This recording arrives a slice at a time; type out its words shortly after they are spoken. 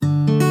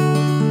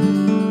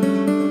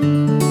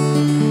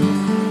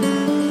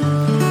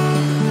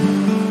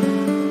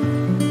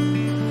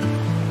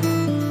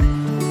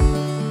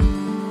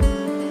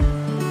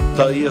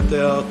ia te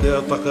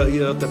taka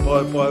ia te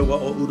pai wa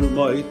o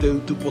urumai te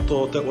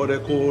utupoto te ore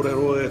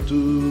kōrero e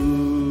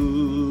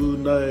tū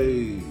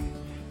nei.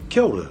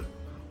 Kia ora.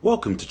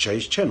 Welcome to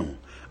Chase Channel,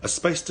 a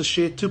space to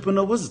share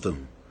tupuna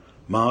wisdom,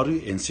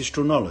 Māori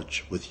ancestral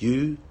knowledge with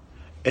you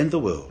and the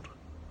world.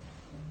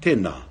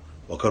 Tēnā,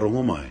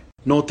 wakarongo mai.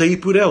 No te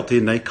ipureo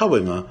tēnei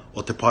kawenga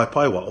o te pai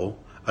wao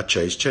a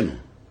Chase Channel.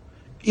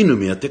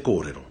 Inumia te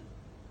kōrero.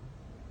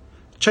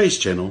 Chase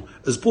Channel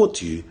is brought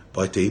to you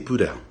by Te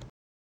Ipureo.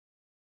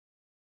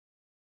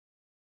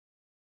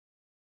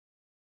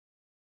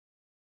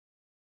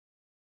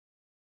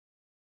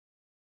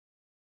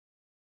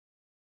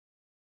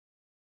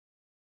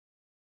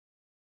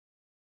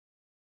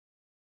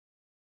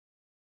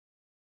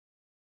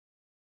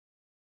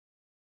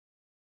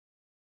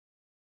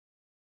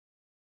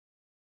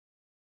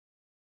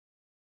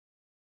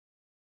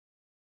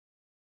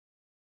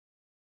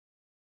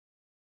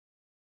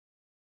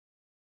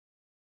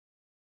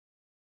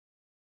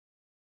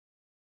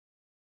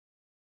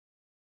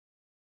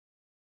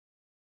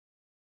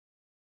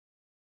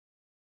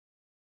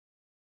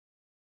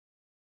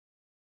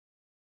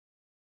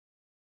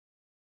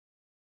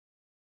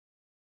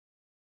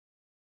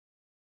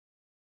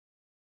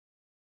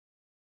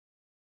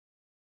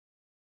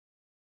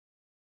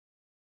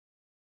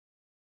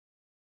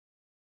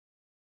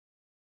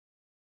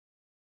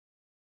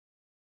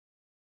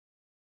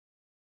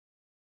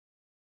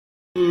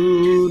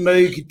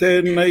 Nei ki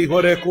tēnei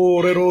hore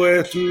kōrero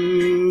e tū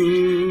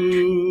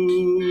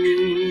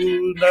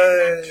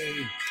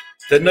nei.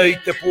 Tēnei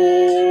te pō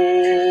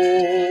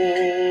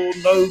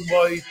nau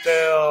mai te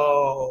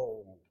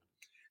ao.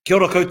 Kia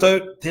ora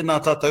koutou, tēnā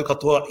tātou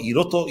katoa I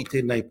roto I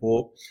tēnei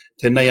pō.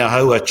 Tēnei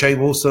ahau a Che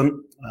Wilson,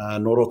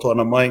 no roto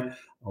ana mai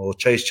o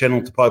Chase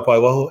Channel te pai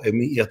waho, e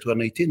mi I atu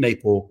ana I tēnei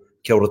pō.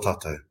 Kia ora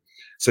tātou.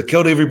 So kia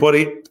ora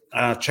everybody,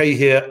 Che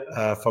here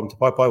from te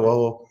pai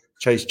waho,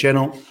 Chase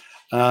Channel.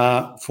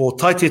 For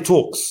Taite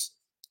Talks,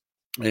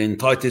 and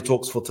Taite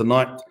Talks for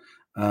tonight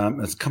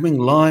is coming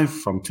live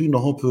from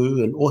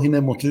Tūnahopu in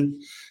Ohinemotu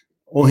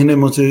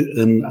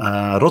in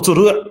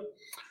Rotorua,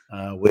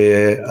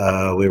 where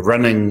we're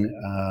running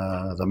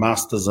the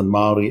Masters in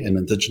Māori and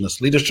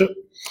Indigenous Leadership,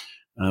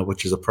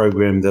 which is a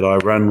program that I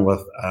run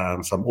with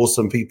some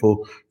awesome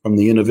people from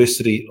the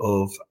University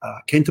of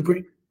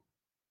Canterbury.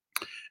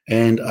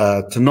 And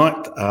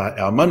tonight,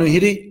 our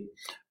manuhiri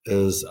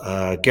is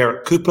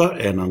Garrett Cooper,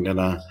 and I'm going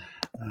to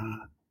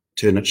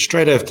turn it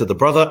straight over to the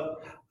brother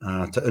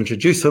to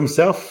introduce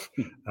himself.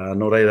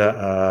 Nō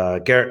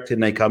reira, Garrick,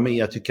 tēnei ka mihi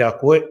atu kia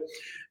koe.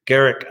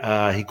 Garrick,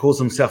 he calls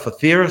himself a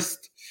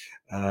theorist,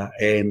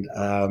 and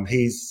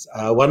he's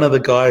one of the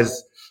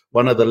guys,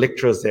 one of the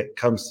lecturers that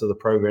comes to the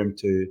program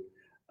to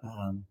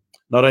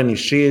not only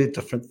share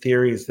different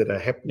theories that are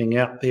happening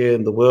out there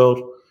in the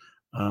world,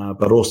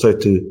 but also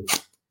to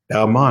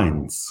our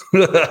minds.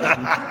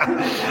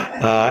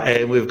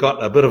 And we've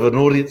got a bit of an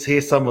audience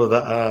here. Some of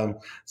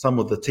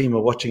the team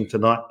are watching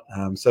tonight.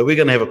 So we're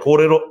going to have a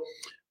kōrero,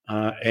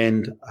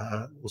 and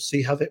we'll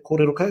see how that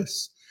kōrero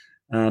goes.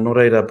 Nō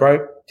reira,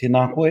 bro,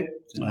 tēnā koe.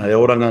 E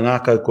oranga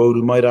ngākau ko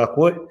uru mai rā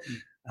koe.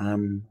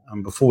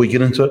 Before we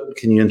get into it,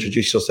 can you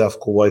introduce yourself,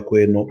 ko wai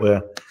koe, no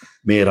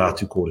me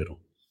rātu kōrero?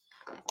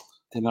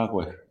 Tēnā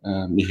koe.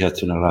 Mihi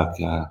atu nā rā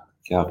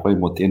kia koe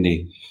mo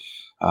tēnei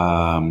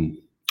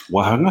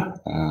wahanga,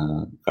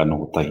 ka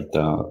noho tahi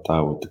tā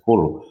o te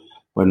koro.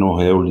 Wai no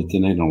he uli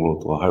tēnei no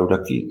roto a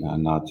hauraki,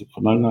 nā te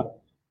whananga,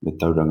 me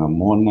tauranga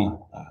moana,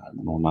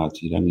 no nā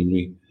tirangi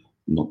nui,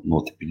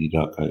 no te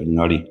piriraka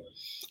engari.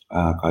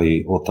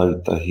 Kai o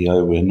tautahi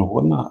au e noho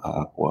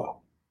ana, kua.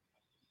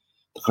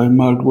 Takai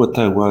maurua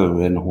tau au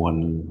e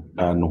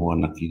noho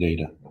ana ki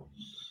reira.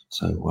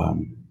 So,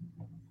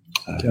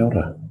 Kia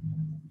ora.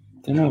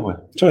 Tēnā koe.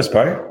 Cheers,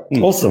 bro.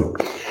 Awesome.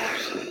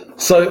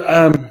 So,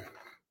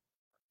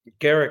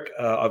 Garrick,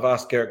 I've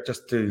asked Garrick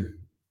just to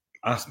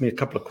ask me a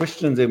couple of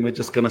questions, and we're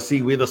just going to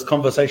see where this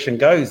conversation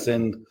goes,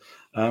 and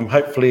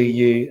hopefully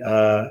you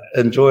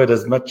enjoy it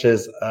as much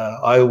as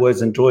I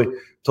always enjoy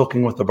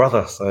talking with the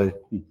brother. So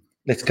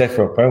let's go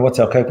for it, bro. What's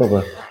our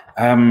kaupapa?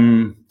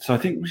 So I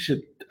think we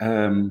should,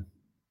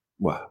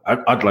 well,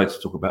 I'd like to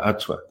talk about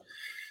Atua,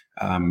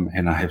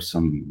 and I have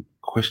some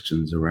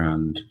questions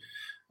around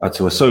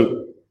Atua.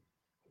 So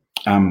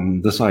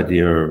this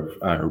idea of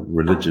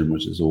religion,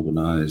 which is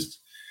organized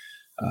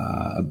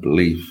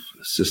belief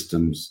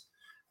systems,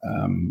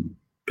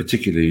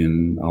 particularly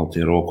in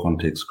Aotearoa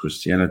context,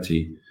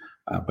 Christianity,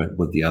 but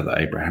with the other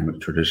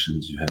Abrahamic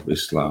traditions, you have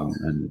Islam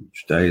and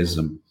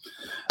Judaism.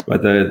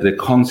 But the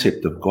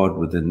concept of God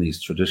within these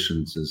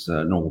traditions is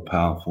an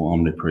all-powerful,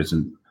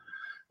 omnipresent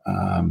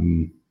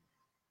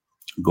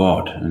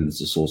God, and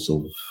it's a source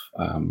of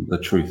the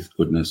truth,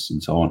 goodness,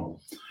 and so on.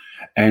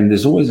 And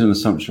there's always an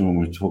assumption when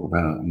we talk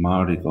about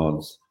Māori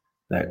gods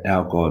that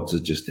our gods are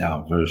just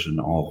our version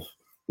of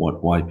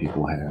what white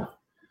people have.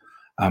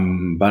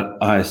 But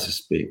I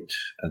suspect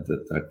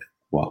that,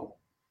 well,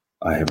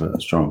 I have a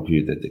strong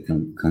view that they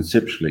can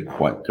conceptually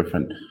quite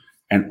different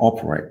and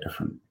operate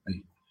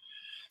differently.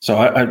 So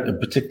I'm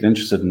particularly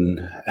interested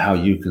in how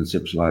you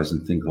conceptualize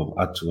and think of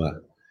Atua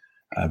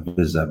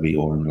vis-a-vis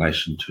or in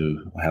relation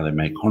to how they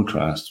may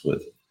contrast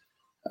with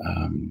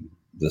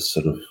this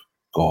sort of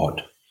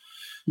God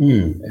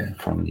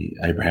from the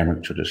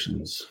Abrahamic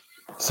traditions.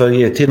 So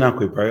yeah, tēnā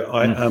koe,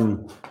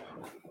 bro.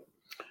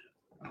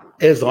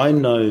 As I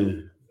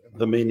know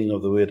the meaning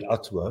of the word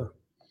atua,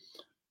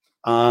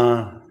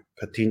 are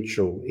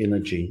potential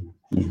energy,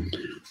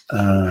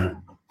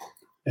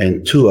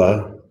 and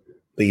tua,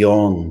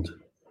 beyond.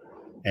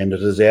 And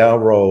it is our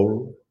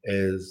role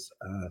as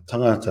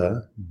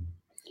tangata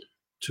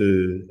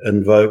to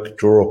invoke,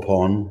 draw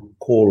upon,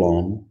 call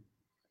on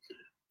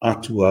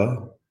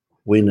atua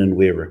when and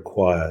where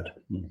required,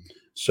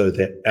 so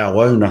that our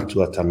own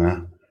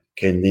atuatanga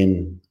can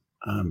then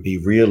be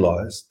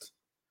realised.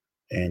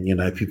 And, you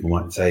know, people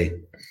might say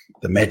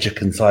the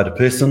magic inside a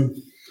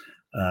person.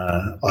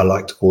 I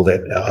like to call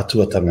that our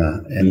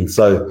atuatanga. And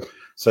so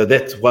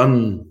that's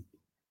one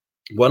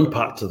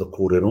part to the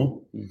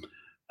kōrero.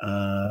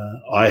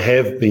 I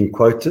have been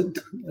quoted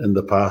in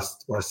the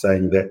past by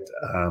saying that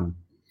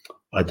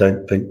I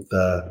don't think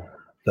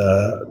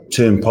the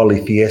term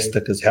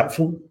polytheistic is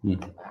helpful.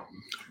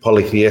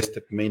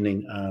 Polytheistic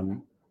meaning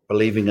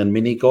believing in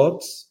many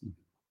gods,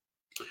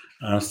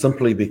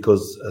 simply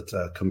because it's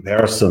a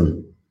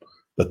comparison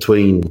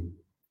between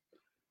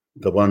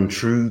the one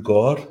true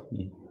God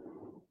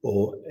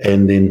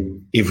and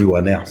then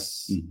everyone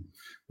else,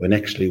 when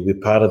actually we're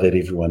part of that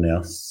everyone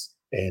else,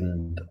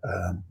 and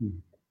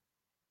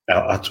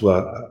our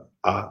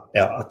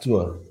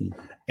atua,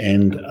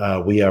 and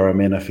we are a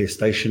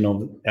manifestation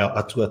of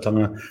our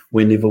atuatanga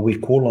whenever we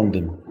call on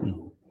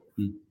them.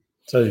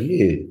 So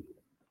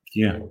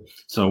yeah.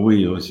 So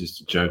we always used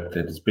to joke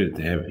that it's better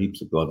to have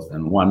heaps of gods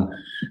than one,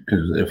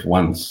 because if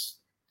one's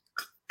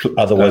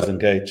otherwise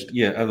engaged,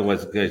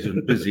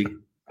 and busy,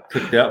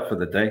 clicked out for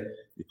the day,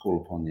 you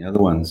call upon the other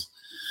ones.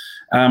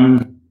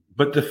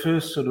 But the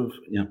first sort of,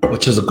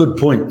 which is a good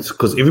point,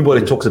 because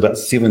everybody talks about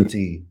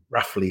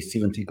roughly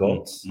 70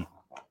 gods.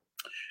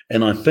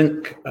 And I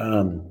think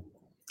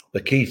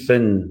the key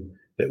thing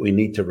that we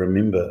need to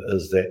remember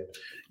is that,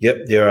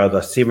 there are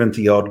the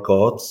 70 odd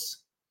gods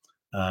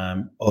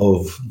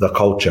of the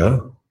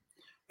culture,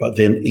 but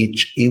then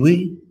each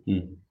iwi,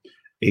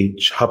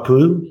 each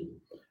hapu,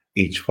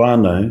 each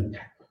whānau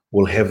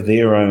will have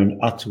their own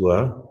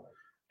atua,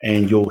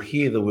 and you'll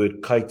hear the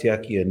word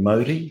kaitiaki and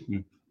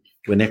Māori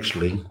when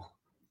actually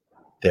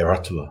they're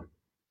atua.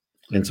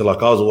 And so,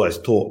 like, I was always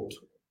taught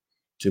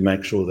to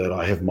make sure that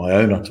I have my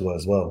own atua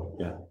as well.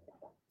 Yeah.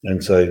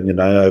 And so,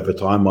 over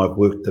time I've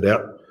worked it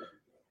out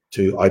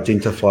to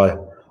identify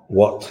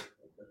what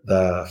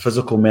the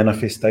physical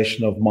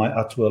manifestation of my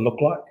atua look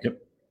like. Yep.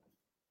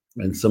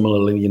 And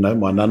similarly,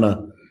 my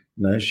nana,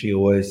 she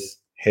always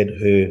had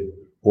her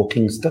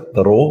walking stick,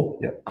 the ro.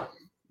 Yep.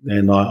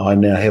 And I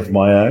now have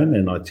my own,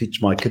 and I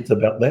teach my kids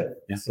about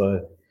that. Yeah.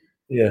 So,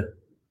 yeah.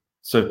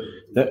 So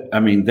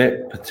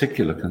that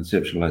particular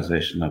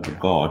conceptualization of a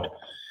God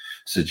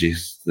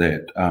suggests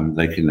that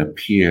they can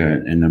appear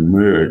and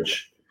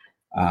emerge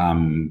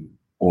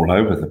all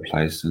over the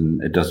place,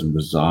 and it doesn't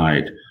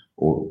reside,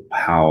 or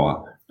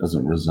power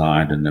doesn't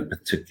reside in a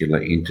particular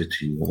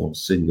entity or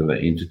singular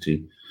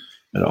entity.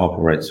 It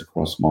operates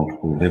across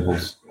multiple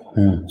levels.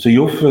 So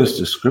your first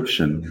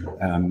description,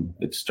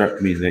 it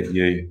struck me that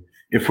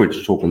if we're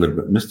to talk a little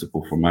bit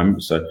mystical for a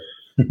moment, so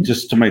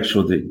just to make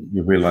sure that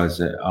you realize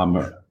that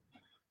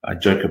I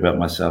joke about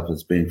myself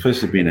as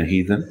firstly being a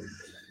heathen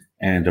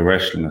and a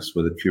rationalist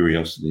with a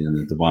curiosity in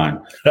the divine.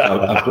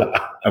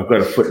 I've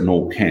got a foot in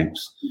all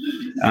camps.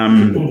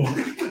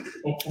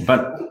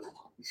 But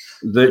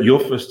your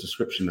first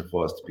description, if I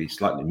was to be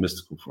slightly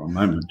mystical for a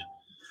moment,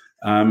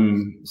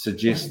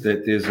 suggests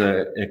that there's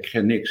a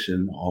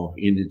connection of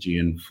energy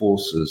and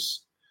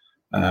forces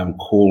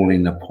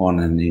calling upon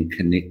and then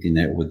connecting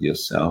that with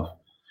yourself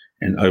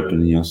and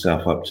opening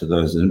yourself up to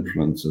those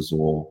influences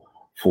or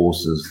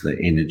forces, the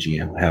energy,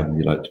 however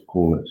you like to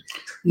call it.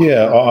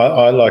 Yeah,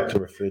 I like to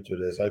refer to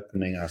it as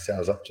opening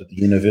ourselves up to the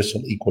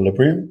universal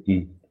equilibrium,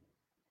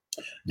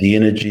 the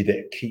energy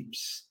that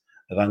keeps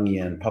Rangi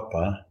and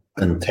Papa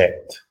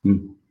intact,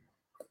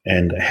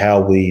 and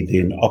how we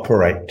then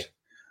operate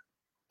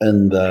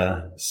in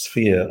the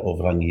sphere of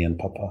Rangi and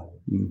Papa.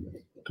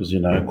 Because,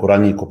 ko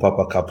Rangi ko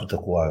Papa ka puta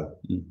ko au.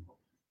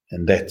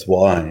 And that's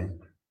why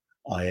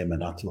I am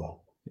an atua,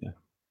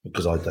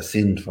 because I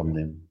descend from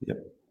them.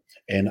 Yep.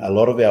 And a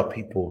lot of our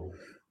people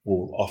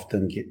will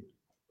often get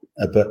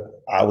a bit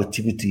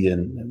awatibiti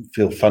and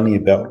feel funny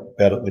about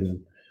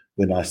it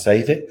when I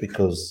say that,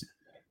 because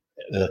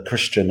the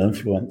Christian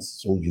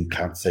influence, you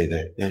can't say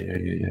that.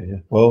 Yeah.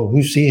 Well,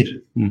 who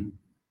said?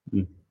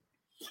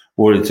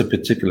 Well, it's a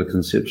particular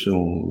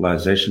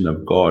conceptualization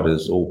of God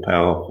as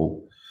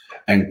all-powerful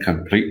and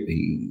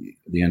completely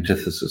the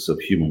antithesis of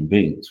human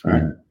beings,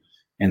 right?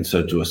 And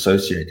so to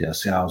associate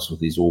ourselves with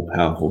these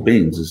all-powerful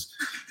beings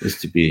is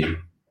to be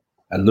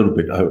a little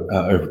bit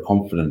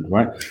overconfident,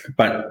 right?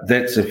 But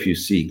that's if you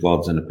see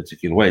gods in a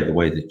particular way. The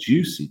way that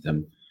you see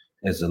them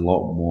is a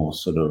lot more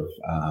sort of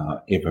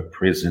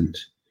ever-present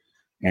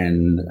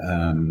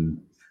and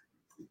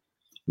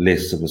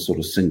less of a sort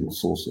of single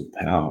source of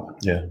power.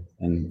 Yeah.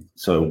 And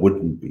so it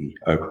wouldn't be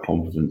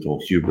overconfident or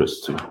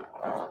hubris to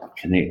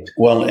connect.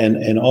 Well,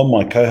 and on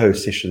my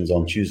co-host sessions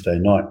on Tuesday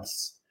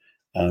nights,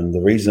 the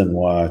reason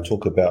why I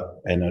talk about,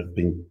 and I've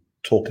been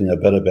talking a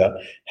bit about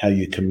how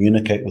you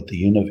communicate with the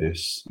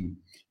universe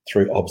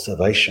through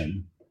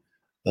observation,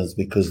 is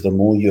because the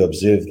more you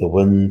observe the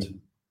wind,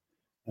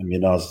 I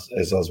mean, as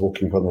I was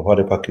walking from the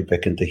Wharepaku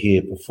back into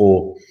here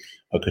before,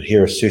 I could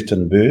hear a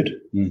certain bird.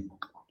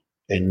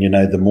 And, you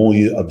know, the more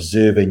you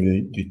observe and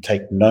you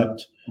take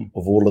note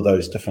of all of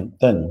those different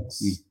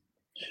things,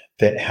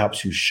 that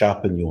helps you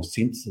sharpen your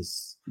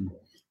senses.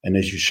 And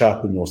as you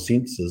sharpen your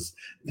senses,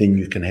 then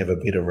you can have a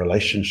better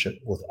relationship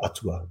with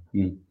atua.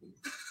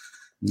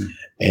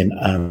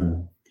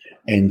 And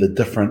the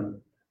different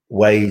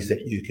ways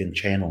that you can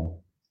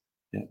channel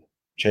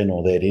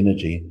that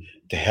energy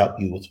to help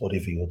you with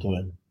whatever you're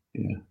doing.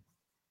 Yeah.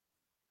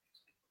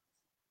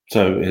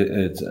 So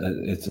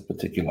it's a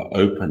particular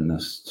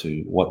openness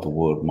to what the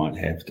world might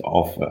have to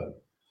offer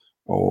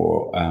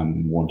or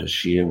want to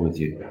share with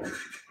you.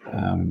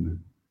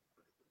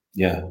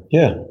 Yeah.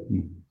 Yeah,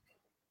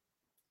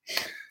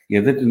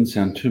 that didn't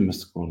sound too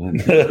mystical. I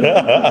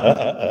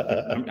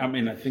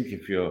mean, I think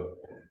if you're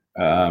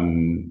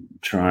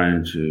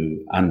trying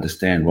to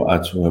understand what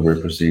atua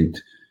represent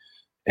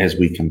as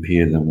we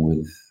compare them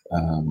with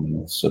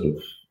sort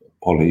of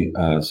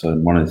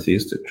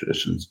monotheistic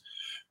traditions,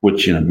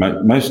 which, you know,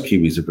 most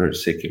Kiwis are very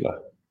secular,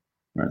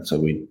 right?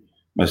 So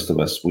most of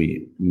us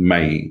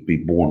may be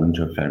born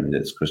into a family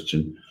that's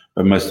Christian,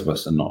 but most of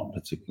us are not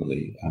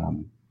particularly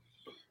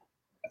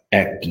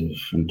active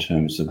in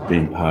terms of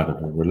being part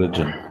of a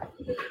religion.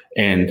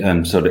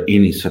 And sort of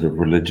any sort of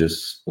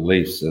religious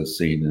beliefs are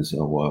seen as,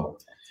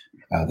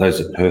 those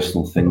are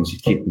personal things, you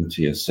keep them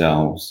to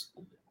yourselves.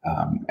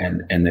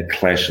 And that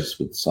clashes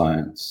with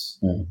science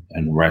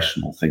and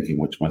rational thinking,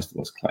 which most of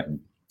us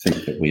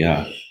think that we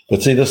are.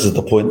 But see, this is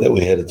the point that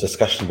we had a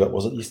discussion about,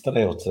 was it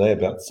yesterday or today,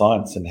 about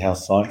science and how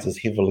science is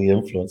heavily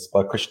influenced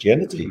by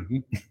Christianity.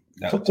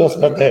 Talk to us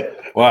about that.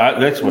 Well,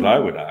 that's what I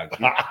would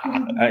argue.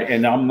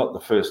 And I'm not the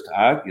first to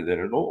argue that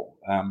at all.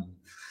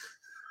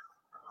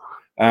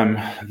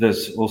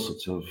 There's all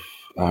sorts of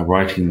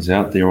writings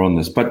out there on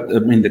this. But, I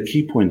mean, the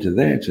key point of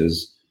that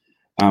is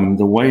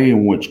the way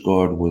in which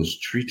God was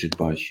treated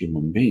by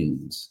human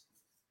beings.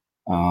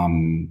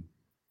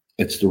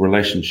 It's the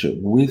relationship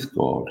with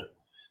God.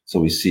 So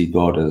we see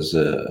God as,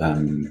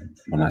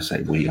 when I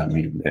say we, I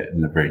mean that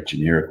in a very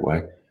generic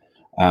way,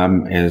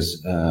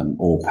 as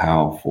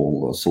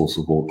all-powerful, a source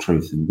of all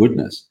truth and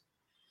goodness.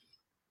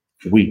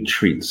 We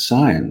treat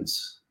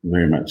science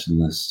very much in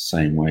the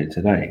same way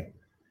today,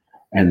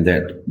 and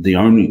that the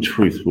only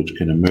truth which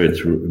can emerge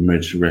through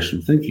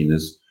rational thinking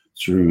is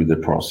through the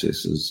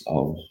processes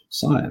of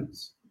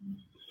science.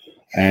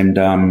 And,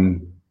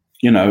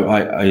 you know,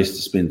 I used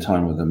to spend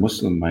time with a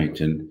Muslim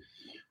mate, and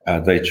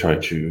they try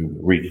to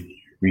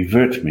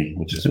revert me,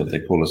 which is what they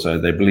call it. So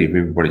they believe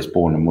everybody's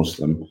born a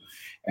Muslim,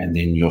 and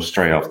then you're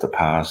straight off the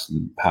path,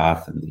 and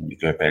then you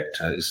go back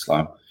to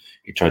Islam.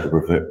 He tried to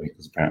revert me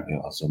because apparently I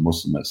was a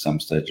Muslim at some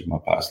stage of my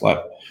past life.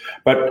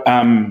 But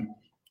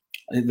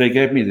they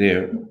gave me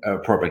their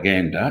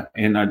propaganda,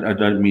 and I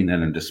don't mean that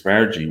in a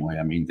disparaging way.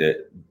 I mean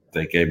that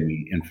they gave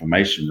me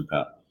information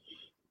about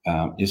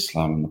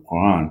Islam and the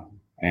Quran,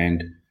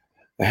 and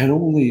they had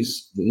all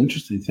these. The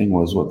interesting thing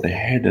was what they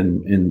had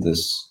in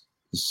this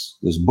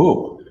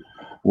book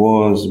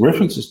was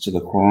references to the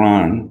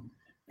Quran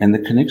and the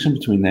connection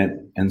between that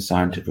and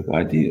scientific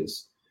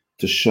ideas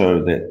to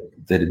show that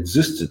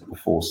existed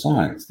before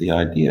science, the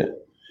idea.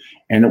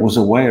 And it was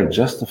a way of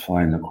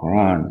justifying the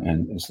Quran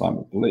and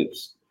Islamic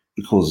beliefs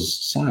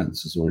because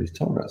science has already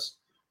told us,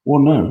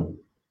 well, no,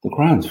 the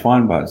Quran's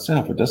fine by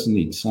itself. It doesn't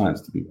need science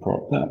to be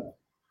propped up.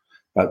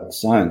 But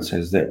science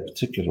has that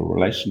particular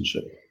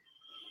relationship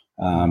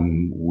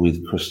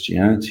with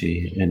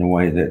Christianity in a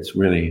way that's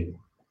really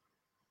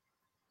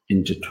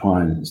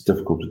intertwined. It's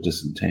difficult to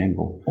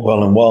disentangle.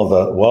 Well, and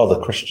while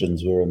the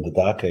Christians were in the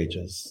Dark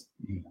Ages,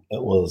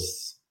 it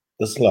was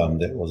Islam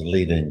that was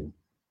leading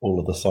all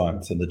of the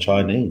science, and the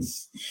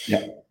Chinese.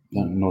 Yeah,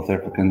 North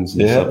Africans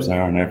and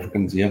Sub-Saharan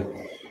Africans. Yeah.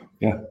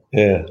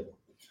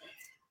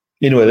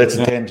 Anyway, that's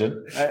a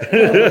tangent.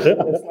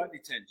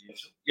 Slightly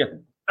tangential. Yeah.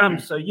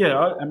 So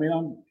yeah, I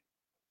mean,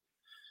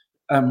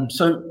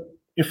 so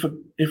if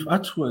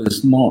atua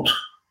is not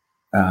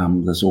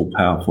this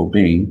all-powerful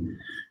being,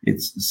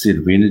 it's a set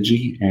of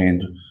energy,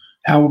 and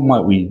how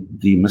might we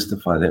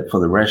demystify that for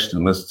the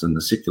rationalists and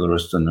the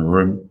secularists in the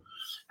room?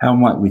 How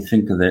might we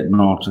think of that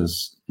not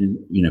as,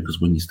 you know,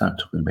 because when you start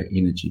talking about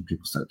energy,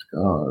 people start to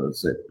go, oh,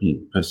 is that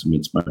person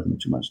been smoking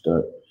too much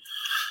dope?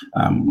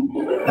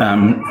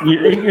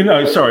 You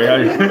know, sorry.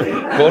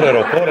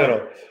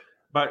 Kōrero.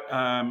 But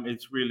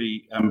it's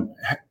really,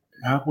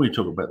 how can we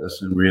talk about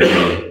this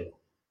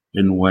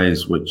in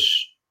ways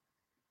which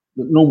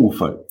the normal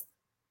folk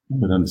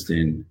would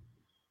understand?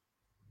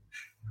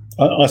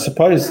 I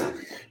suppose,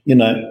 you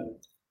know,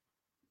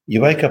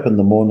 you wake up in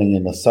the morning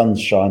and the sun's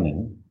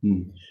shining,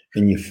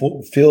 and you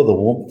feel the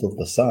warmth of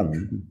the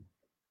sun,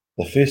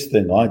 the first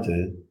thing I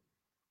do,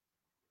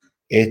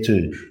 e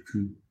tu,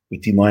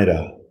 iti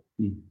maira,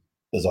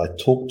 is I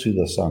talk to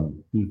the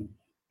sun,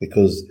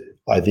 because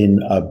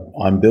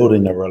I'm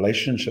building a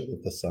relationship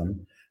with the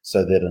sun,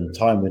 so that in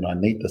time when I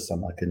need the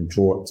sun, I can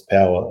draw its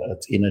power,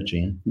 its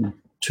energy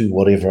to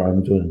whatever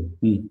I'm doing.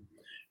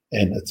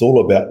 And it's all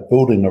about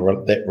building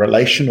that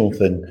relational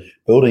thing,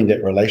 building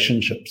that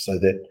relationship so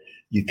that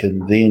you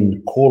can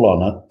then call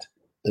on it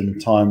in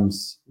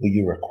times where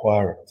you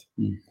require it.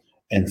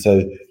 And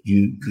so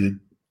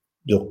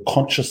you're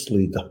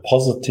consciously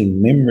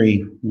depositing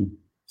memory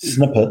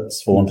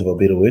snippets, for want of a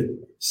better word,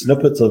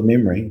 snippets of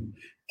memory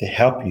to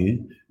help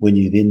you when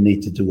you then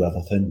need to do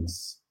other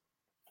things.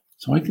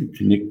 So I can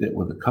connect that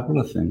with a couple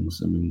of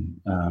things. I mean,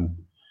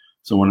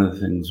 so one of the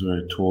things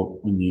we're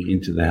taught when you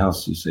enter the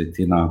house, you say,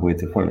 tēnā koe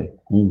te whare.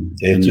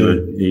 And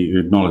you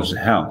acknowledge the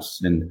house.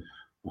 And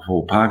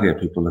for Pākehā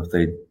people, if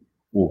they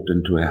walked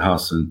into a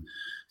house and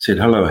said,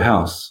 hello,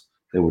 house,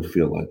 they would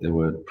feel like they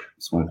were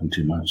smoking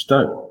too much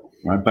dope,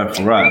 right? But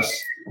for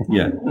us,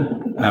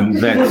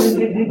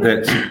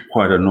 that's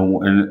quite a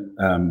normal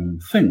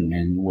thing.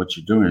 And what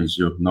you're doing is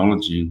you're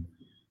acknowledging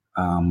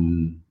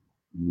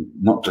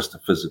not just a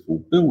physical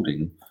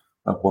building,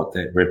 but what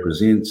that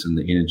represents and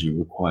the energy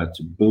required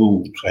to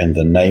build. And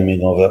the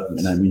naming of it.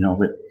 And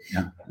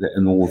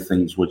all the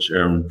things which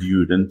are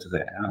imbued into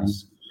that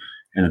house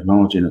and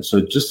acknowledging it.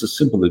 So just a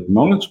simple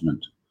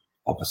acknowledgement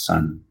of a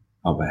sun,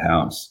 of a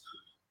house,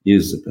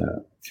 is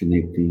about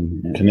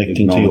connecting to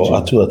your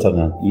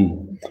atuatanga.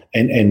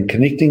 And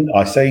connecting,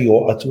 I say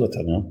your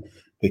atuatanga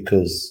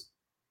because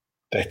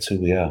that's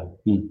who we are.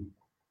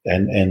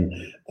 And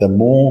the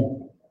more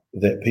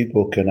that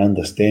people can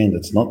understand,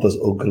 it's not this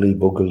ugly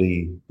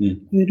boogly.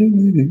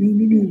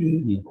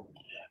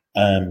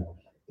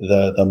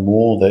 The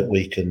more that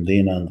we can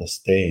then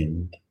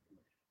understand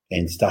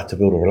and start to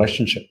build a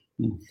relationship.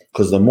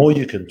 Because the more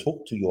you can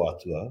talk to your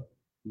atua,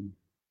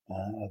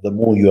 the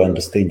more you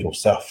understand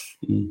yourself.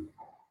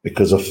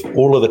 Because of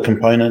all of the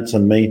components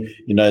in me,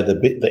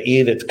 the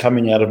air that's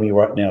coming out of me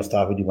right now is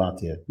Tāwhiri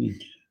Mātea.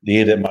 The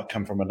air that might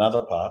come from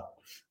another part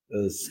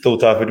is still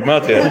Tāwhiri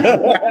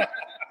Mātea.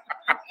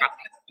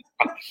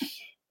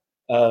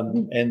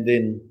 And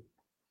then,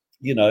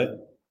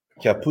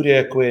 kia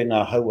purea koe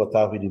ngā haua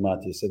Tāwhiri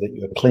Mātea, so that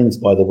you are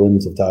cleansed by the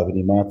winds of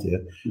Tāwhiri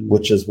Mātea,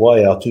 which is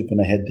why our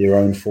tūpuna had their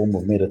own form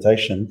of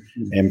meditation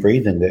and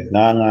breathing, that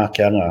ngā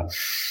kia ngā.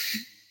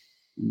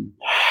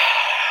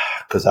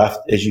 Because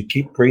as you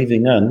keep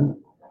breathing in,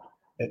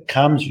 it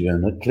calms you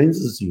and it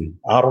cleanses you.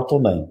 Aroto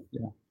nei.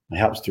 It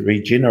helps to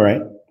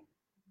regenerate,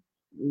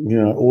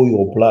 all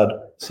your blood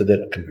so that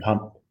it can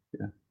pump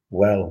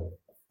well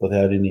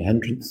without any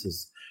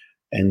hindrances.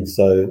 And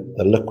so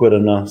the liquid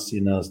in us,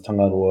 is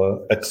tangaroa,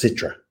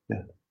 etc.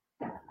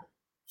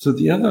 So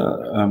the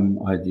other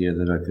idea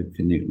that I could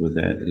connect with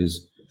that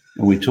is,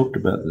 and we talked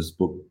about this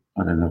book,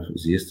 I don't know if it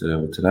was yesterday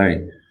or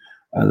today,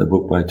 the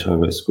book by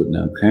Tove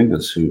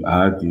Skutnau-Kangas, who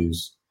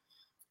argues,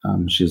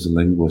 she's a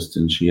linguist,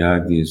 and she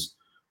argues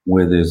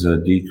where there's a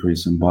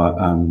decrease in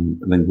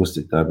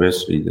linguistic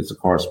diversity, there's a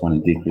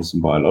corresponding decrease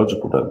in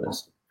biological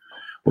diversity,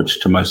 which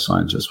to most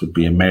scientists would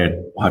be a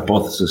mad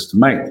hypothesis to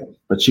make.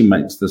 But she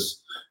makes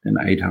this an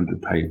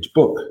 800-page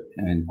book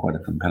and quite a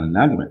compelling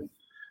argument.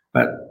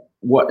 But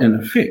what in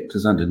effect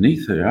is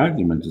underneath her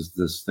argument is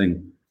this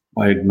thing,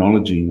 by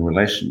acknowledging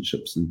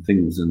relationships and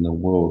things in the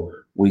world,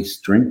 we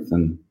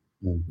strengthen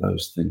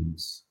those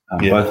things,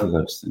 both of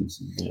those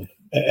things.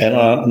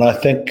 And I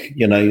think,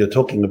 you're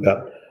talking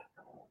about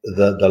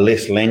the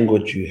less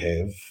language you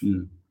have,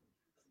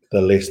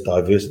 the less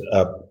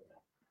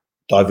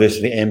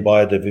diversity and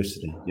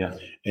biodiversity.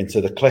 And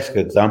so the classic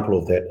example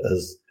of that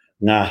is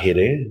ngā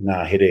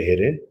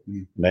here,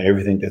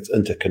 everything that's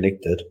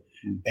interconnected,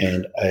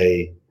 and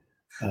a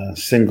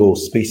single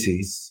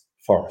species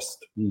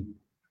forest.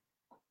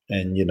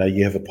 And,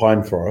 you have a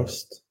pine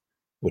forest,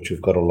 which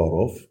we've got a lot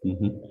of,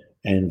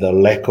 and the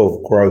lack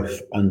of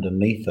growth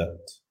underneath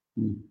it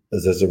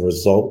is as a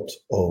result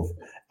of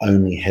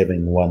only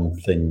having one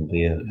thing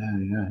there.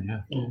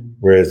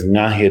 Whereas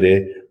ngā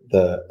here,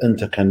 the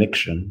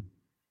interconnection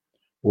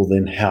will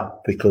then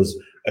help because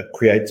it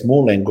creates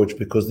more language,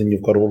 because then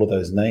you've got all of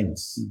those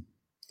names.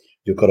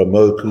 You've got a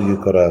moku,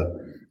 you've got a,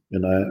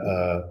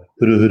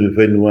 huruhuru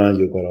whenua,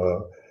 you've got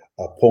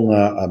a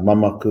ponga, a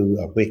mamaku,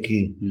 a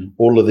weki,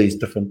 all of these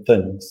different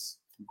things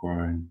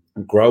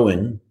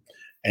growing,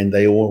 and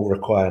they all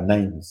require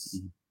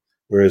names.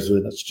 Whereas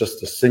when it's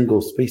just a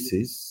single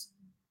species,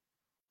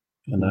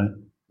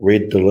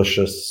 red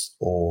delicious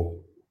or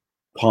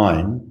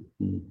pine,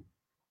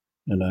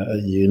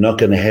 you're not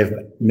going to have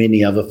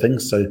many other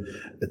things, so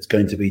it's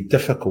going to be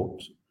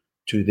difficult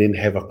to then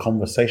have a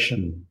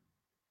conversation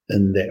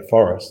in that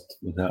forest.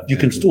 You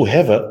can still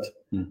have it,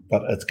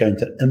 but it's going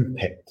to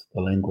impact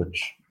the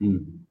language.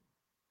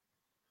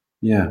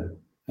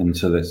 And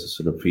so that's the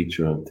sort of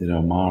feature of Te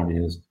Reo Māori,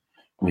 is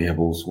we have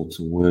all sorts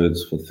of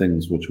words for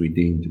things which we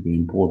deem to be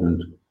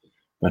important,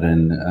 but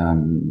in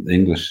the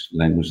English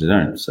language they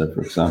don't. So,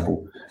 for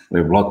example, we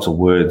have lots of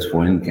words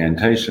for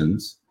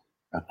incantations,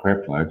 a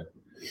crap load,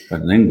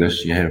 but in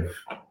English you have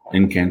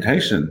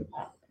incantation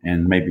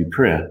and maybe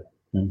prayer,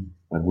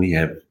 but we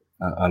have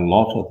a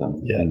lot of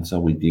them, and so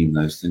we deem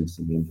those things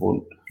to be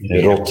important.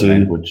 Rotu,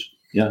 language,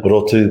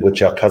 rotu,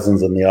 which our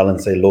cousins in the island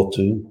say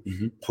lotu,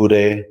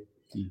 pure,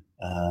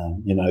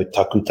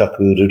 taku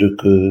taku,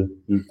 ruruku,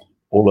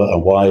 all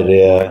of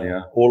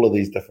wairea, all of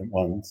these different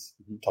ones,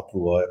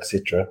 tapua,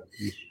 etc.,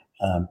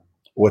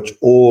 which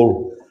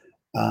all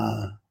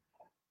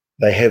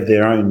they have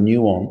their own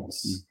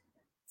nuance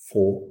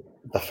for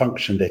the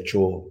function that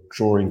you're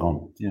drawing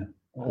on,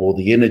 or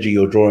the energy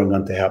you're drawing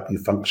on to help you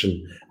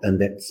function in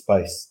that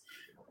space.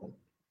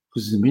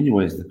 Because in many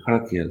ways, the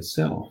karakia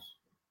itself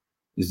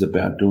is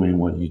about doing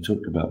what you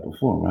talked about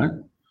before, right?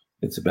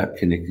 It's about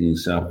connecting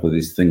yourself with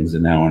these things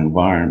in our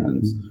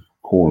environments,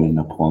 calling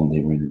upon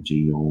their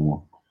energy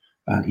or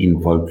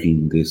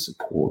invoking their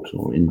support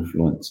or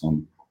influence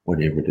on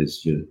whatever it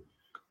is you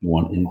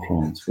want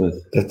influence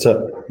with. That's it.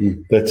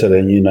 That's it.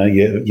 And,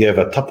 you have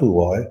a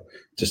tapuwai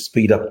to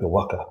speed up your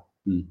waka,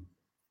 and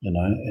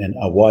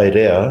a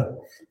wairea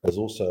is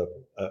also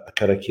a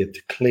karakia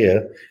to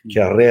clear,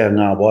 kia rea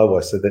ngā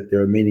waiwai, so that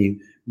there are many,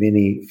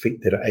 many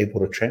feet that are able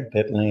to tramp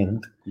that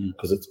land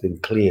because it's been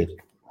cleared.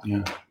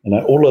 Yeah.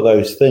 All of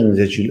those things,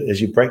 as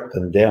you break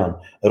them down,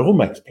 it all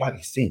makes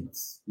bloody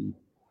sense.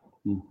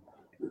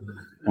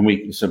 And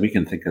we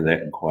can think of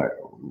that in quite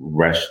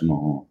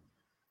rational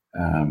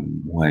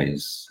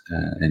ways,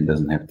 and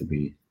doesn't have to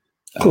be.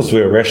 Of course,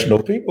 we're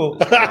rational people.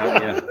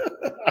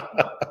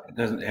 It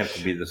doesn't have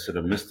to be the sort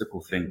of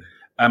mystical thing.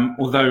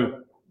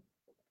 Although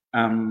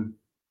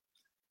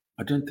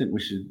I don't think we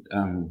should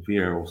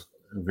veer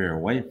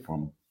away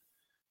from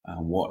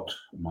what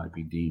might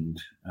be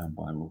deemed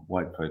by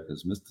white folk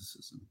as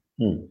mysticism.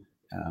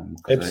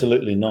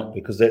 Absolutely not,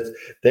 because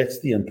that's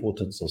the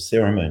importance of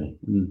ceremony.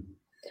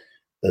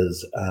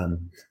 Is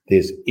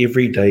there's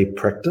everyday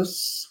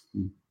practice,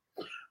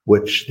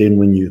 which then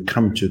when you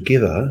come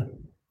together,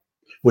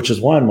 which is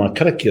why in my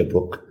karakia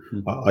book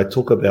I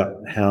talk about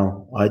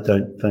how I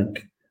don't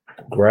think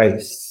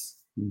grace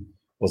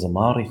was a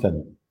Māori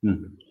thing.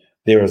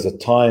 There is a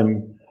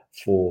time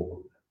for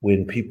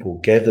when people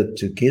gathered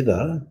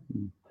together,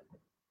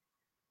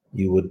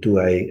 you would do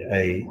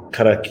a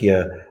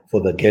karakia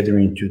for the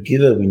gathering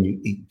together when you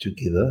eat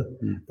together.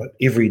 But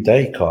every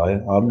day, Kai,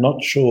 I'm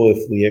not sure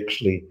if we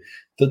actually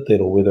did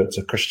that or whether it's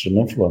a Christian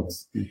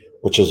influence,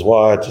 which is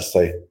why I just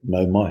say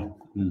no mai.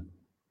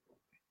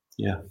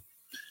 Yeah,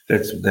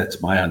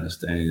 that's my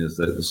understanding, is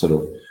that the sort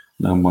of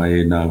no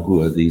mai, no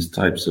hua, these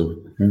types of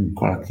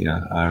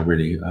karakia are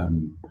really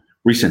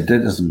recent.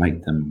 That doesn't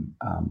make them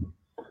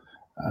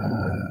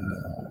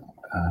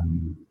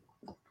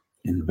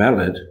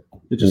invalid.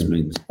 It just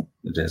means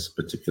it has a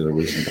particular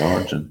recent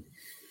origin.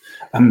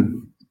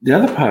 The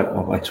other part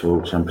of Atua,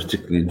 which I'm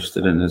particularly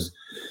interested in, is,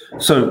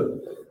 so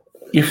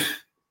if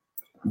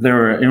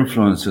there are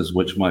influences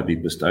which might be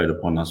bestowed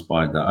upon us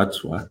by the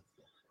Atua,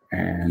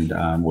 and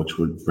which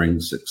would bring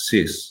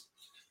success,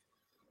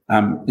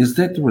 is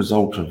that the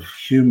result of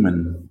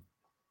humans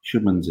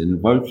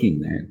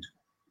invoking that,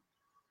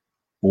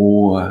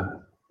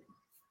 or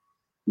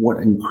what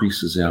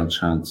increases our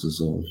chances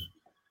of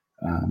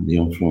the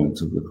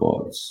influence of the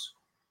gods?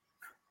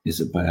 Is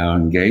it by our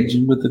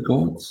engaging with the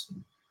gods,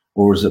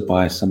 or is it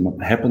by some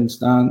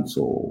happenstance,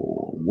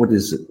 or what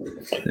is it?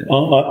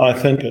 I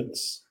think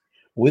it's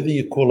whether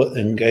you call it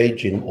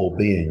engaging or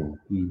being.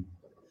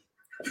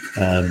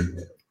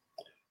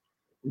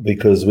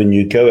 Because when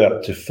you go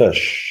out to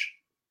fish,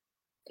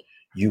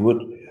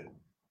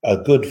 a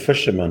good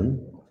fisherman,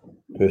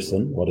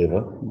 person,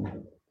 whatever,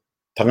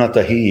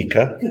 tangata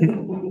hiika,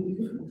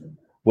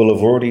 will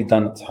have already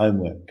done its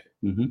homework.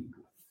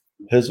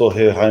 His or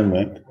her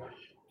homework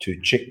to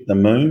check the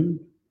moon,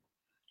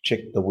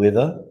 check the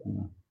weather,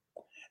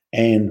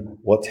 and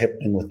what's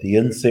happening with the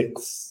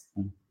insects.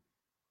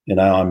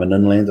 I'm an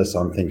inlander, so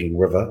I'm thinking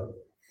river.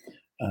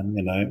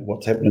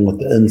 What's happening with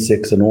the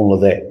insects and all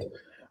of that,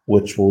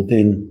 which will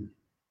then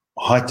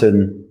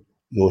heighten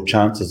your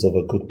chances of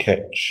a good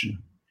catch.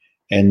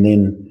 And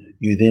then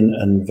you then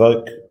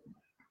invoke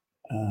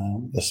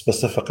the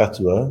specific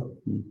atua,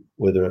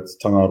 whether it's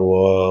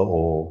tangaroa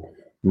or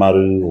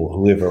maru or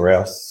whoever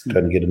else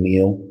going to get a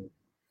meal,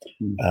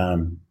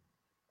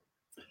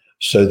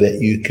 so that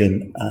you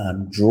can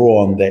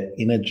draw on that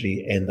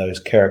energy and those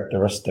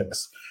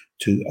characteristics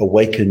to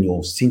awaken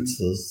your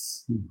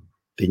senses.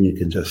 Then you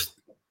can just,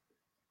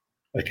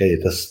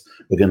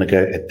 we're going to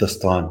go at this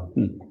time.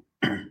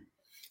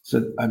 So,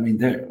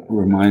 that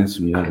reminds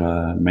me of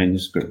a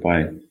manuscript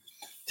by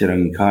Te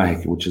Rangi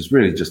Kaheke, which is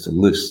really just a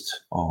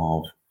list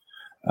of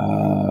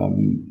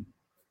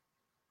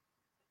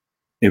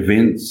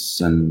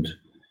events and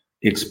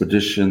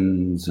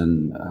expeditions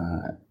and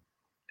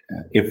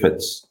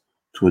efforts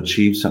to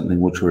achieve something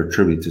which were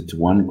attributed to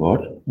one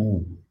god,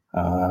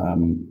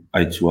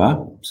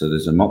 Aitua, so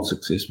there's a not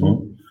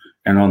successful.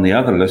 And on the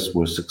other list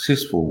were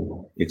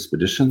successful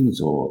expeditions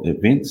or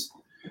events,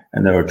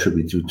 and they were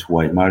attributed to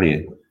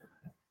Waimarie.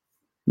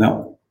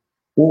 Now,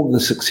 all the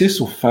success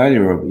or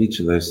failure of each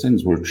of those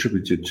things were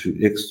attributed to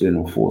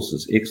external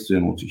forces,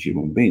 external to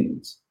human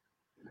beings.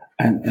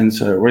 And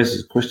so it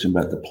raises a question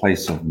about the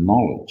place of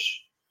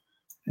knowledge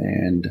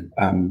and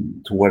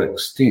to what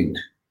extent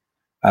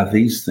are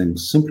these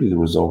things simply the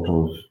result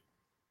of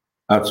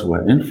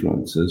Atua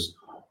influences,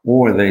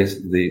 or are they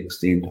the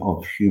extent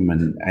of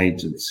human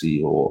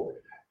agency or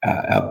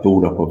our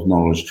build-up of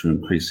knowledge to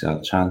increase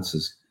our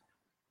chances?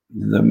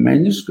 The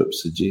manuscript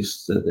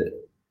suggests that it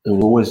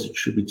was always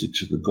attributed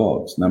to the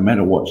gods, no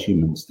matter what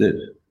humans did.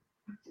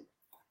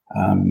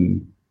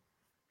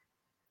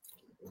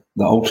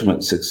 The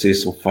ultimate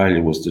success or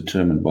failure was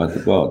determined by the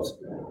gods,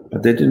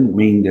 but that didn't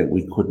mean that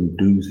we couldn't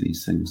do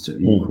these things to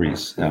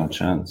increase our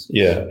chances.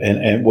 Yeah,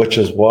 and which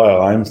is why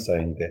I'm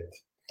saying that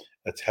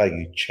it's how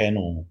you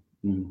channel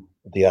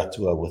the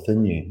atua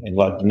within you. And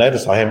like,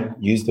 notice I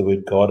haven't used the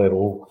word God at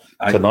all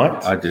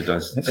tonight. I did. I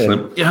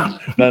slipped. Yeah.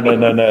 No.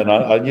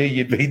 I knew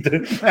you'd be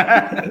doing.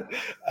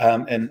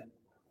 And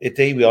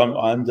Etiwi,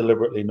 I'm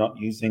deliberately not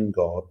using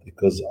God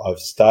because I've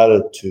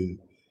started to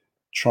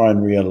try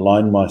and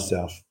realign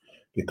myself,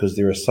 because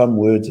there are some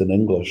words in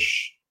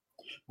English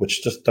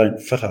which just don't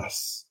fit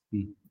us.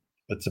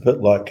 It's a bit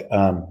like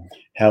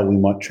how we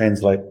might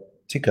translate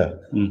tika.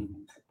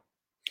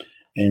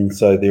 And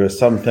so there are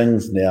some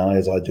things now,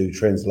 as I do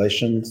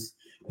translations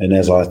and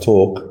as I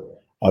talk,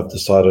 I've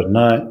decided,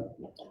 no,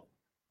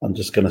 I'm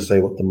just going to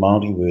say what the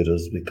Māori word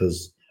is,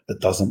 because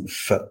it doesn't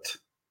fit.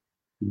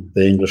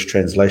 The English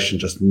translation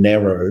just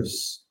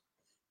narrows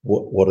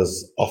what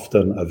is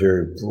often a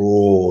very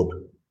broad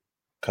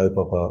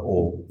kaupapa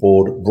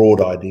or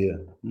broad idea.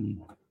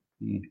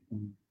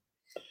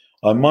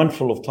 I'm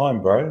mindful of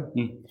time, bro.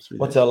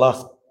 What's our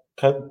last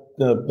bit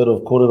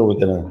of kōrero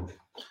we're going to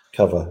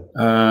cover?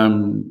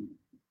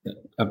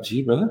 Up to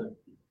you, brother.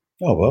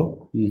 Oh,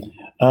 well.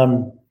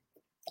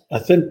 I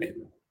think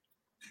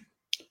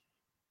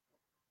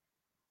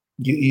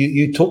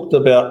you talked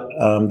about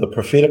the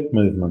prophetic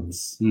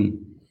movements,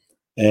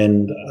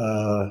 and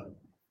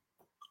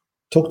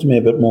talk to me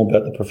a bit more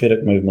about the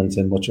prophetic movements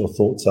and what your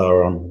thoughts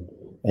are on,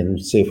 and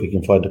see if we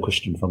can find a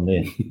question from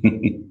there.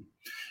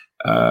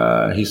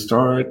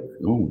 Historic.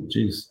 Oh,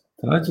 geez.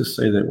 Did I just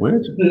say that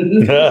word?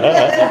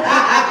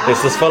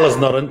 Yes, this fella's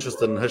not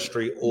interested in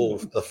history or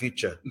the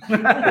future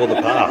or the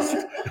past.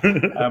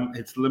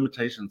 It's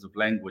limitations of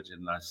language,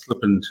 and I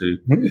slip into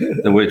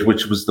the word,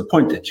 which was the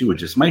point that you were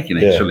just making,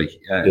 actually.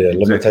 Exactly.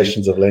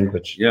 Limitations of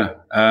language. Yeah.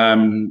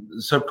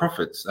 So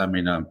prophets, I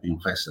mean, I've been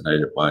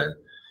fascinated by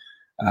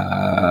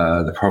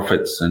the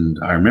prophets, and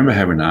I remember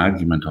having an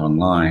argument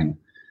online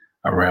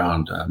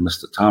around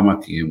Mr.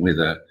 Tamaki and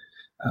whether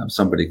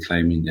somebody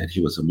claiming that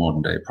he was a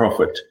modern day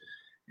prophet,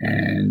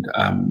 and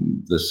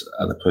this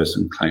other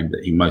person claimed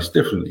that he most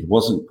definitely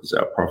wasn't, because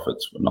our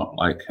prophets were not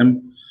like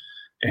him.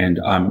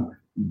 And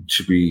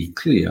to be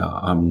clear,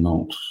 I'm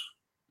not,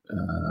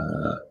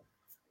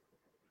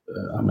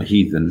 I'm a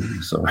heathen,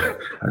 so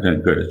I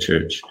don't go to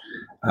church.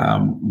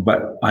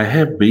 But I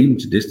have been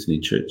to Destiny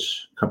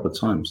Church a couple of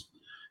times.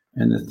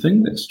 And the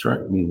thing that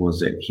struck me was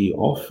that he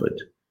offered,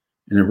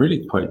 in a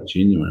really quite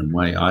genuine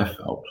way, I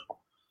felt,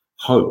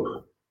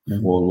 hope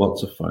for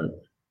lots of folk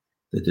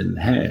that didn't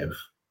have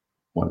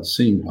what it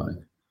seemed like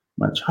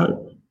much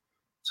hope.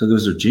 So there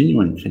was a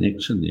genuine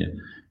connection there.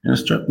 And it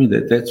struck me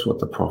that that's what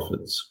the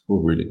prophets were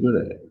really good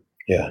at.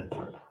 Yeah.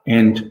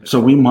 And so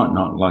we might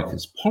not like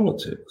his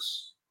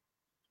politics,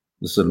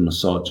 the sort of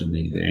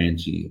misogyny, the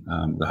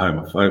the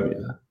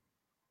homophobia,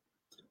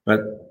 but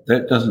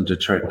that doesn't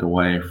detract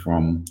away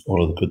from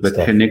all of the good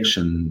stuff,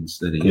 connections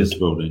that he is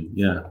building.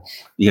 Yeah.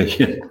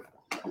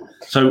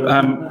 So,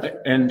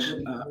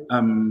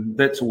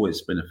 that's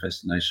always been a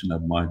fascination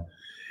of mine.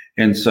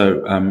 And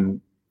so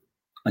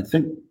I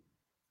think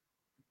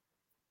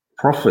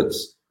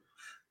prophets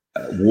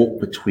walk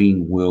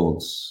between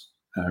worlds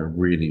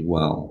really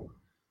well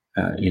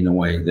in a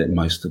way that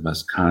most of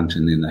us can't,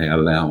 and then they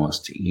allow us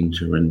to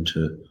enter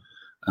into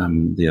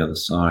the other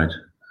side.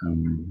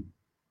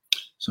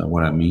 So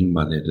what I mean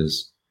by that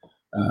is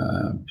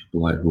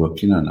people like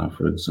Ruakinana,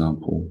 for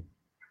example,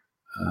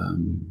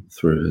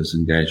 through his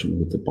engagement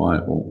with the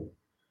Bible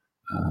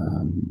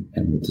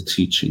and with the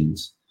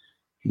teachings,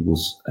 he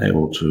was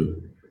able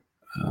to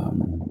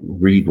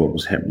read what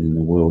was happening in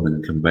the world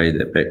and convey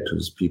that back to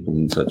his people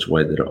in such a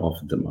way that it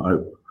offered them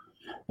hope.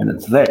 And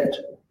it's that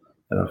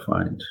I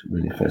find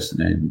really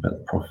fascinating about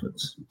the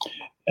prophets.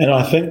 And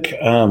I think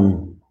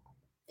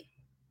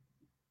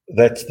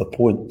that's the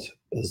point,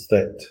 is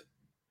that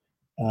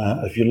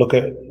if you look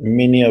at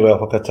many of our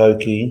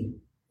whakatauki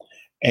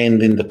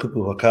and then the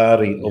kupu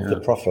hakari of the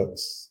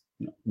prophets,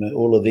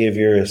 all of their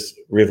various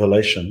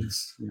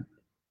revelations,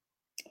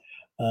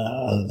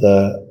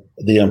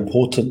 the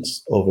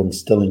importance of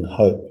instilling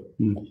hope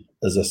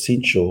is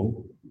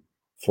essential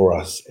for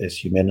us as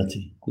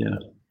humanity. Yeah,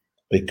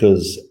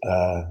 because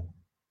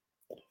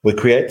we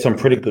create some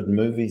pretty good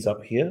movies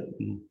up here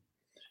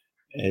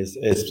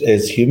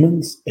as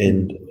humans,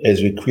 and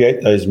as we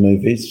create those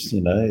movies,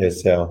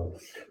 as our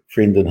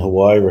friend in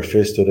Hawaii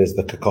refers to it as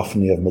the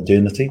cacophony of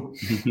modernity.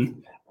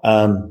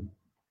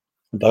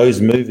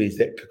 Those movies,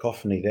 that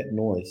cacophony, that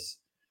noise,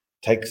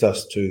 takes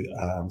us to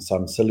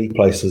some silly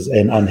places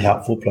and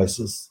unhelpful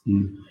places.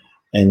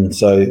 And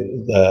so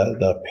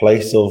the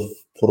place of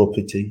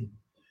poropiti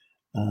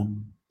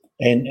and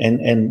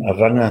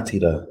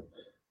rangatira,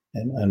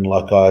 and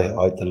like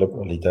I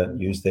deliberately don't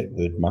use that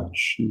word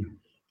much,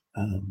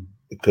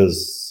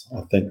 because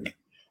I think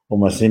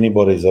almost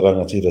anybody's a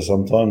rangatira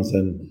sometimes,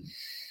 and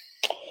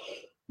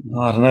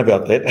I don't know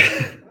about that.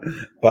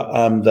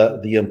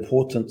 But the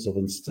importance of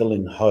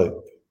instilling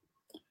hope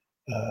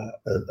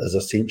is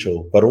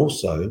essential, but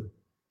also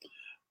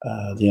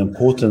the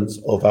importance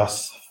of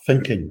us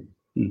thinking,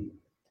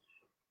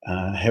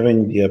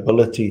 having the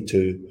ability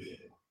to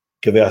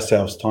give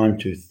ourselves time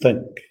to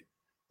think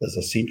is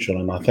essential.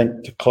 And I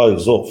think to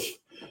close off,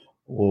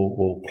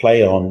 we'll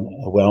play on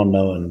a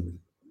well-known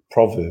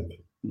proverb.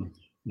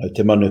 No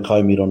te manu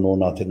kaimira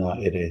nōna te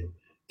ngā ere,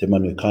 te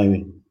manu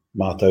kaimi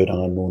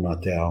mātauranga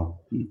nōna te ao,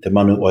 te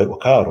manu oi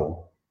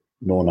wakaro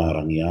nōna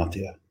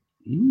rangiatea.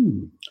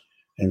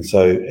 And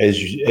so,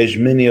 as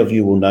many of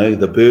you will know,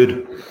 the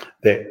bird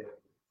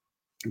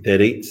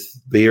that eats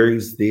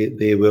berries,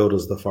 their world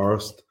is the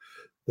forest.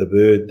 The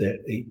bird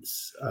that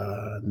eats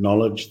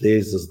knowledge,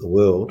 theirs is the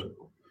world.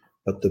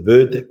 But the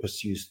bird that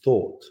pursues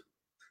thought,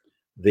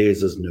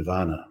 theirs is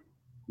nirvana,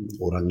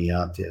 or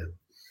rangiatea,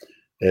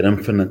 that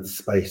infinite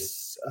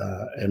space.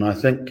 And I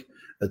think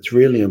it's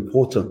really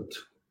important,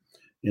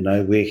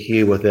 we're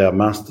here with our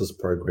master's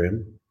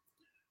program,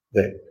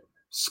 that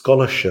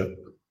scholarship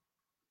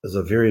is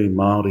a very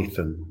Māori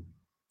thing.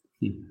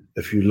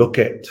 If you look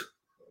at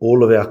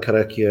all of our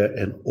karakia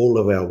and all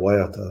of our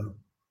waiata,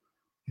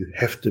 you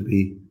have to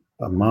be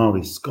a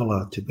Māori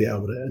scholar to be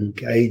able to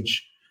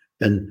engage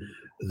in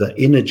the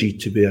energy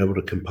to be able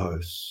to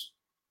compose.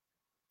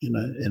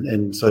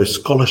 And so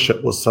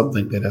scholarship was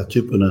something that our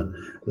tupuna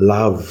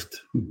loved.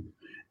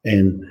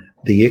 And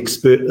the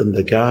expert in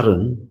the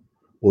garden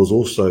was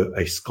also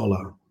a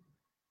scholar,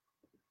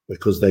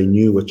 because they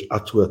knew which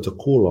atua to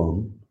call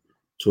on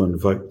to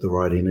invoke the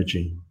right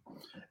energy.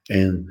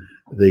 And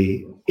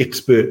the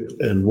expert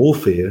in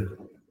warfare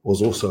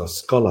was also a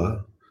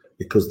scholar,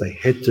 because they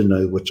had to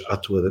know which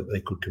atua that they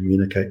could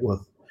communicate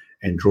with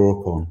and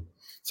draw upon.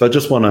 So I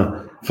just want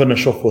to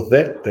finish off with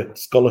that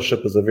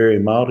scholarship is a very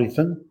Māori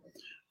thing.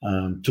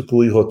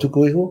 Tuku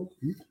iho.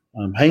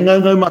 Hei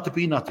ngau mā te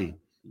pīnati.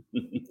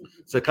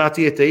 So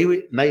kātia te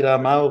iwi, nei rā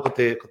māo ko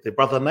te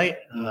brother Nate,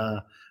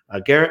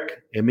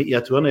 Garrick, e mihi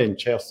atu ana, and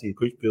Chelsea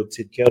Grootfield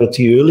said kia ora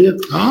to you earlier.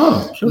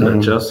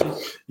 Sure, Chelsea.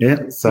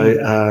 Yeah, so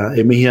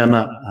e mihi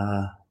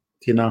ana,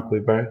 tēnā koe,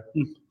 bro.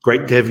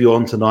 Great to have you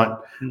on tonight.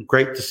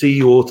 Great to see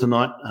you all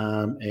tonight.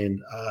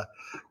 And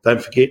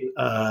don't forget,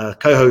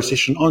 coho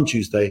session on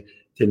Tuesday.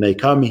 Tēnei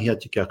ka mihi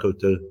atu kia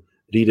koutou.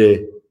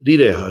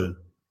 Rire hau,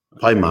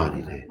 pai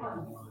mārire.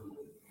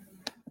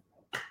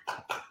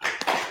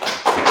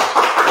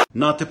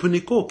 Nā Te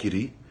Puni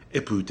Kōkiri e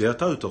Pūtea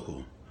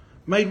Tautoko.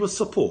 Made with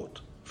support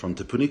from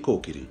Te Puni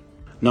Kōkiri.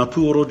 Nā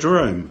Puoro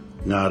Jerome,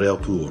 Ngā Reo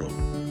Puoro.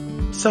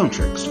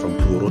 Soundtracks from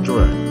Puoro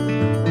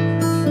Jerome.